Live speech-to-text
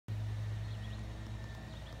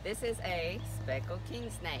This is a speckled king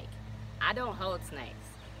snake. I don't hold snakes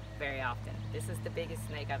very often. This is the biggest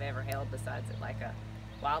snake I've ever held besides at like a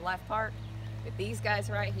wildlife park. But these guys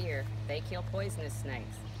right here, they kill poisonous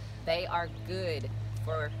snakes. They are good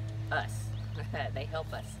for us. They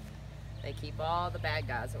help us. They keep all the bad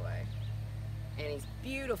guys away. And he's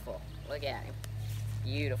beautiful. Look at him.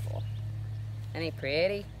 Beautiful. Ain't he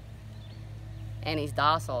pretty? And he's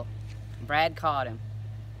docile. Brad caught him.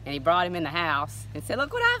 And he brought him in the house and said,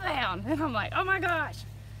 look what I found. And I'm like, oh my gosh.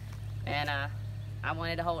 And I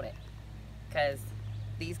wanted to hold it because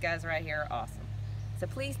these guys right here are awesome. So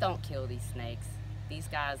please don't kill these snakes. These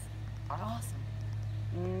guys are awesome.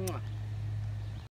 Mwah.